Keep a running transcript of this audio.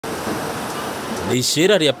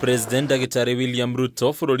Icera ria President Dagitari William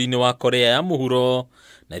Ruto bururi-ini wa Korea ya muhuro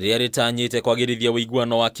na riria ritanyite kwagirithia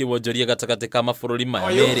uiguano wa kiwonjoria gatagati ka mabũrũri maya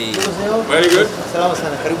meri. Very good. Salama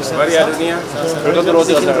sana, karibu sana. Habari ya dunia.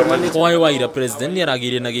 Kwa waira President ni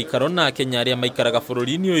aragire na giikaro na akenya aria maikaraga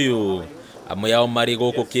bururi-ini uyu. Amwe yao mari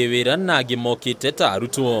guku kiwira na angi mokite ta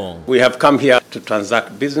Ruto. We have come here to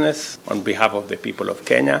transact business on behalf of the people of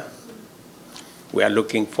Kenya. We are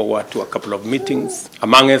looking forward to a couple of meetings.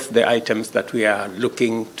 Amongst the items that we are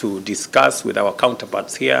looking to discuss with our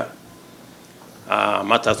counterparts here are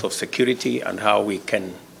matters of security and how we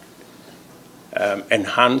can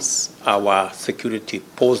enhance our security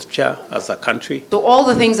posture as a country. So all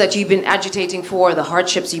the things that you've been agitating for, the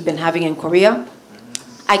hardships you've been having in Korea,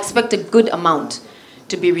 I expect a good amount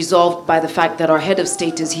to be resolved by the fact that our head of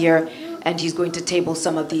state is here and he's going to table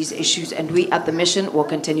some of these issues, and we at the mission will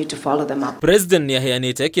continue to follow them up. President ni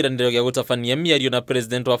aheanite kiraniro gia gutabania miario na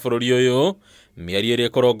president wa bururi uyu, miario ria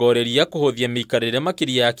kurongoreria kuhuthia miikarire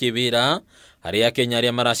makiria ya kiwira hari akenya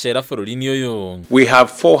aria maracera bururi-ini uyu. We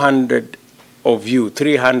have 400 of you,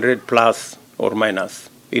 300 plus or minus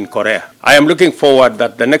in Korea. I am looking forward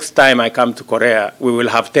that the next time I come to Korea, we will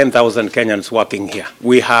have 10,000 Kenyans working here.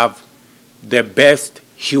 We have the best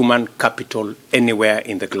human capital anywhere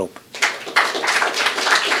in the globe.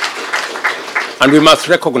 And we must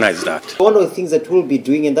recognize that. One of the things that we'll be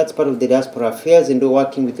doing, and that's part of the diaspora affairs and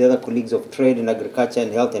working with the other colleagues of trade and agriculture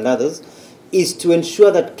and health and others, is to ensure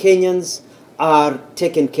that Kenyans are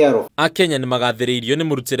taken care of. Akenya ni magathiriirio ni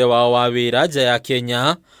murutire wao wa wira nja ya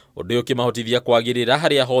Kenya, undu ukimahotithia kwagirira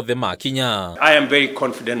haria hothe makinya. I am very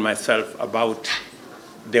confident myself about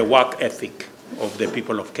the work ethic of the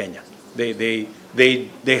people of Kenya.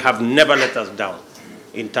 They have never let us down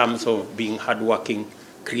in terms of being hardworking,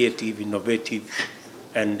 creative, innovative,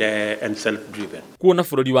 and self-driven. Kuona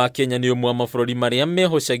bururi wa Kenya ni umwe wa mabũrũri maria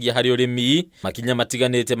mehocagia hari urimi, makinya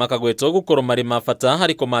matiganite makagwetwo gukorwo mari mabata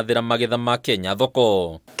hari kumathira magetha ma Kenya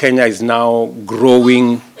thoko. Kenya is now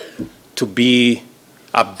growing to be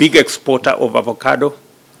a big exporter of avocado.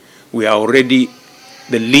 We are already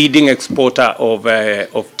the leading exporter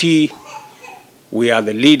of tea. We are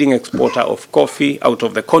the leading exporter of coffee out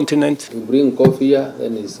of the continent. We bring coffee here,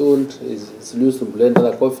 then it's sold, it's used to blend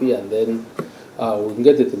other coffee, and then we can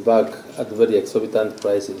get it back at very exorbitant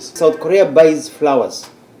prices. South Korea buys flowers.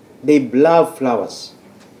 They love flowers.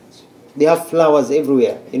 They have flowers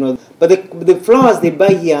everywhere, you know. But the flowers they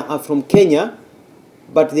buy here are from Kenya,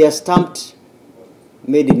 but they are stamped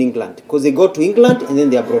made in England, because they go to England and then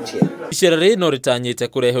they are brought here. Icera ri no ritanyite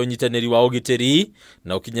kurehe unyitaniri wa ugitiri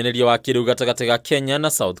na ukinyaneria wa kiriu gatagati ga Kenya na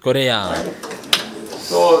South Korea.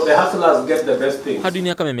 So the hustlers get the best things. Hadi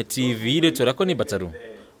ni Kameme TV, ritwa rako ni Bataru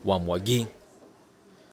wa Mwagi.